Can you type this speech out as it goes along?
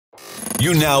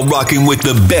You're now rocking with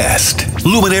the best.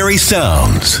 Luminary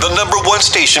Sounds, the #1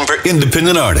 station for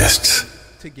independent artists.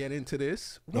 To get into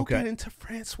this, we'll get into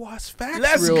Francois Facts.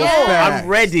 Let's real go. fast. I'm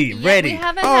ready. Ready. We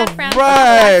haven't All had Francois.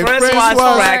 right. Francois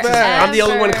Facts. Facts. I'm the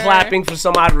only one clapping for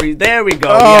some odd reason. There we go.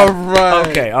 All Yeah. right.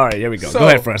 Okay. All right. Here we go. So- Go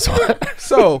ahead, Francois.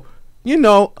 So, you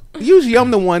know, usually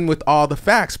I'm the one with all the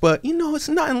facts, but, you know, it's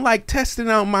nothing like testing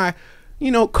out my,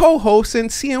 co-hosts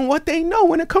and seeing what they know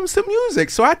when it comes to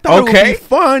music. So I thought it would be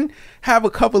fun, have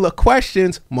a couple of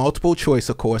questions, multiple choice,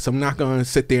 of course. I'm not going to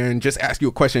sit there and just ask you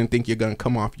a question and think you're going to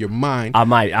come off your mind. I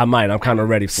might. I'm kind of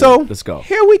ready for So it. Let's go.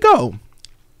 Here we go.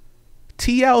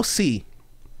 TLC,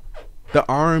 the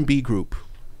R&B group,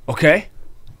 Okay.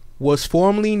 was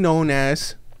formerly known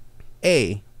as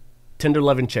A, Tender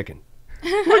loving chicken.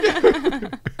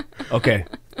 Okay.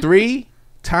 3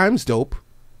 Times Dope,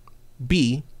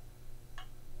 B,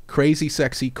 Crazy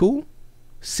Sexy Cool,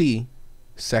 C,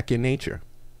 Second Nature.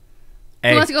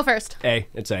 A. Who wants to go first? A.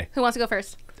 It's A. Who wants to go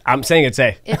first? I'm saying it's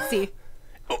A. It's C.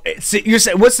 C. You're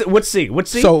saying what's C? What's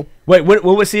C? So- wait, what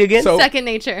was C again? So- Second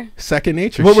Nature. Second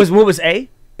Nature. what was A?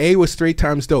 A was 3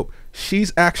 Times Dope.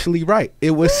 She's actually right.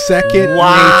 It was Second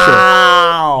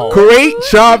Wow. Nature. Great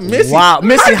job, Missy. Wow,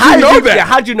 Missy, How'd you know that? Yeah,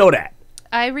 how'd you know that?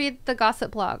 I read the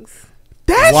gossip blogs.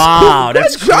 That's Wow, cool.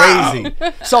 that's Good job.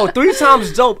 crazy. So 3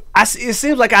 Times Dope. It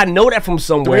seems like I know that from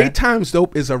somewhere. 3 Times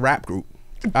Dope is a rap group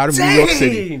out of New York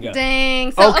City. Dang.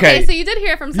 Dang. So, Okay. okay, so you did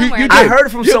hear it from somewhere. you I did. heard it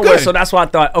from You're somewhere, good. so that's why I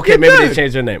thought, okay, You're maybe good. they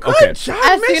changed their name. Good Okay. job,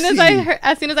 As soon Missy. as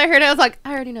I heard it, I was like,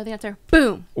 I already know the answer.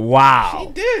 Boom. Wow.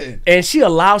 She did. And she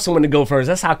allowed someone to go first.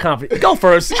 That's how confident. Go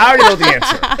first. I already know the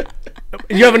answer.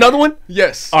 You have another one?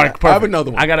 Yes. All right, perfect. I have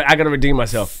another one. I gotta redeem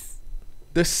myself.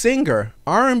 The singer,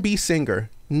 R&B singer,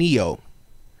 Neo,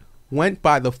 went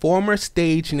by the former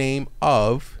stage name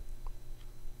of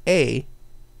A,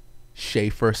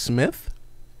 Schaefer Smith,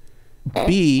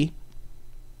 B,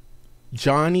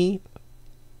 Johnny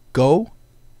Go,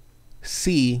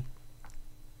 C,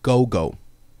 Go-Go.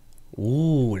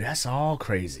 Ooh, that's all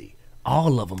crazy.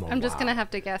 All of them are I'm just wild. going to have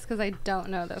to guess because I don't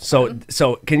know this So, one.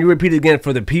 so can you repeat it again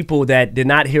for the people that did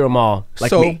not hear them all, like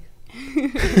So- me?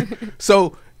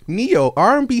 So Neo,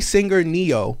 R&B singer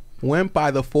Neo, went by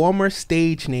the former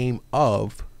stage name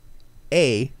of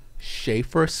A,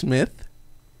 Schaefer Smith,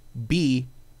 B,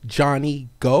 Johnny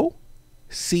Go,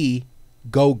 C,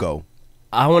 Go-Go.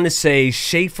 I want to say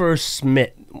Schaefer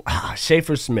Smith.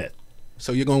 Schaefer Smith.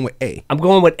 So you're going with A. I'm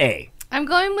going with A. I'm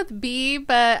going with B,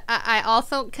 but I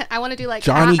also I want to do like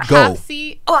Johnny half Go.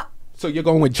 C. Oh, So you're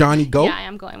going with Johnny Go? yeah, I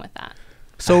am going with that.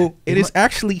 So it is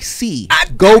actually C,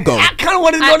 Go-Go. I kind of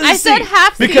wanted to go to I the said C,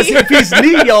 half C. because if he's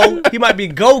Neo, he might be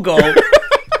Go-Go.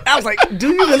 I was like, do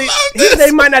you really? His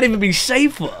name might not even be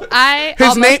Schaefer.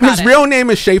 His real name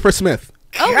is Schaefer Smith.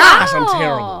 Oh, Gosh, I'm wow.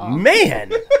 terrible.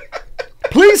 Man,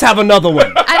 please have another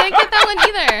one. I didn't get that one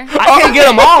either. I can't get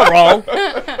them all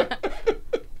wrong.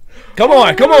 Come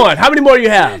on. How many more do you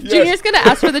have? Junior's going to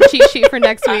ask for the cheat sheet for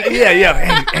next week.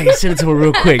 Yeah. Hey, send it to her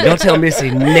real quick. Don't tell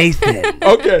Missy Nathan.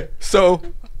 Okay, so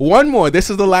one more. This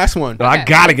is the last one. No, I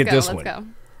gotta let's get go, this let's one. go.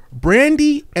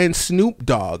 Brandy and Snoop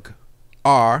Dogg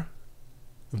are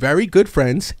very good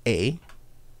friends, A,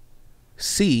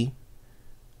 C,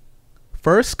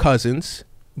 first cousins,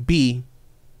 B,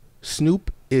 Snoop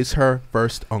is her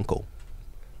first uncle.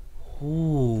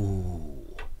 Ooh.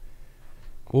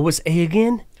 What was A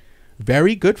again?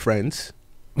 Very good friends,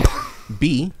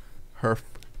 B,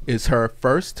 is her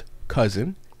first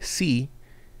cousin, C,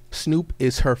 Snoop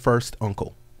is her first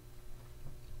uncle.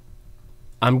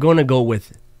 I'm gonna go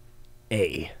with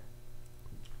A.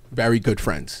 Very good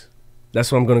friends.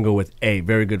 That's what I'm gonna go with. A.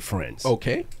 Very good friends.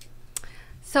 Okay.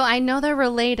 So I know they're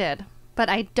related, but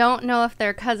I don't know if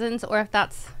they're cousins or if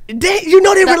that's You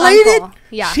know they the related? uncle.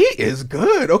 Yeah. She is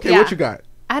good. Okay, Yeah. what you got?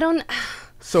 I don't.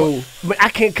 So But I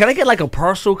can't. Can I get like a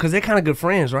partial? Because they're kind of good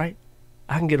friends, right?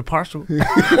 I can get a partial. I really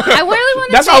want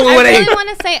to That's say. all we I wanna really eat.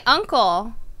 want to say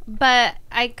uncle, but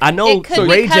I know it could be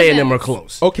Ray J and them are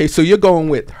cousins. close. okay, so you're going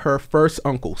with her first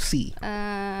uncle, C.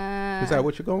 Is that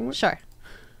what you're going with? Sure.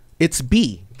 It's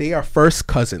B. They are first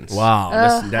cousins. Wow,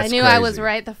 Ugh, that's I knew crazy. I was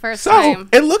right the first So time.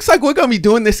 it looks like we're gonna be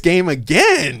doing this game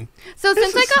again. So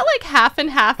since I got like half and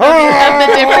half of the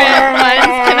different ones,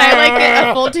 can I like get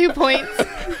a full 2 points?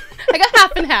 I got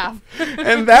half and half.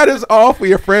 And that is all for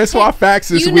your Francois Facts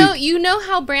this week. You know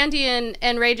how Brandy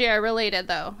and Ray J are related,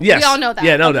 though. Yes. We all know that.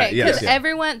 Yeah, know that. Yes. Because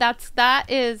everyone that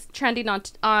is trending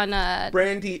on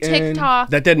Brandy TikTok.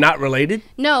 That they're not related?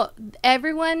 No,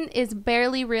 everyone is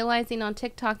barely realizing on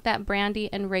TikTok that Brandy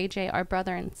and Ray J are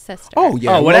brother and sister. Oh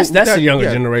yeah. Oh, well, that's the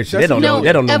younger generation. They don't know.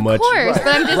 They don't know much. Of course, but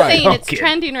I'm just saying it's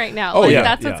trending right now. Oh, yeah.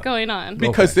 That's what's going on.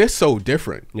 Because they're so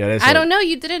different. Yeah, I don't know.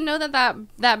 You didn't know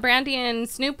that Brandy and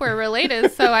Snoop were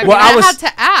related, so I had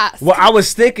to ask. Well, I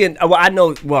was thinking. Well, I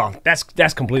know. Well, that's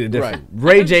completely different. Right.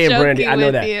 Ray J and Brandy, I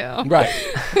know that.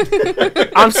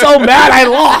 Right. I'm so mad I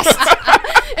lost.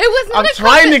 It was not. I'm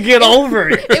trying to get over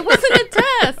it. It wasn't a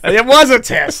test. It was a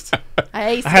test.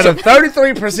 I had a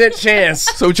 33% chance.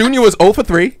 So Junior was 0 for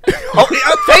 3.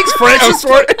 Thanks, Francis,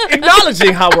 for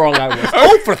acknowledging how wrong I was.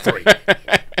 0 for 3.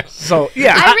 So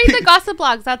yeah, I read the gossip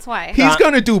blogs. That's why he's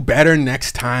gonna do better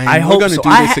next time. I hope so. Do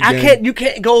this again. I can't. You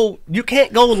can't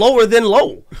go lower than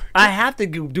low. I have to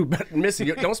do better than missing.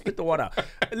 Don't spit the water out.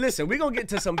 Listen, we're gonna get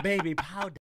to some baby powder.